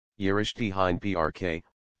Rishtey Hain Pyaar,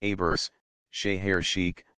 Abeer, Shaheer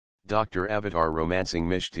Sheikh, Dr. Avatar romancing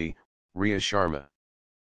Mishti, Rhea Sharma.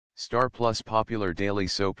 Star Plus popular daily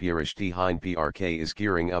soap Rishtey Hain Pyaar is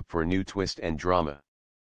gearing up for new twist and drama.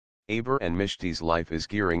 Abeer and Mishti's life is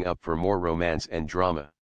gearing up for more romance and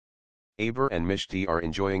drama. Abeer and Mishti are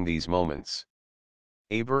enjoying these moments.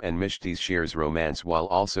 Abeer and Mishti shares romance while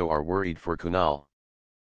also are worried for Kunal.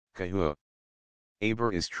 Kuhu.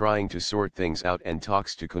 Abeer is trying to sort things out and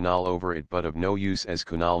talks to Kunal over it, but of no use as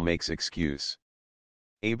Kunal makes excuse.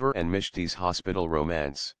 Abeer and Mishti's hospital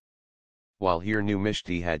romance. While here knew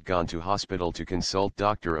Mishti had gone to hospital to consult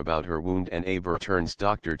doctor about her wound, and Abeer turns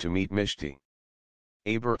doctor to meet Mishti.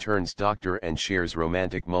 Abeer turns doctor and shares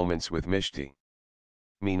romantic moments with Mishti.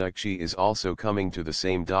 Meenakshi is also coming to the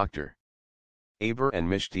same doctor. Abeer and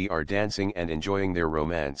Mishti are dancing and enjoying their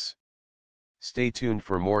romance. Stay tuned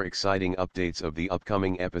for more exciting updates of the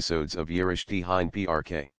upcoming episodes of Rishtey Hain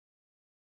Pyaar.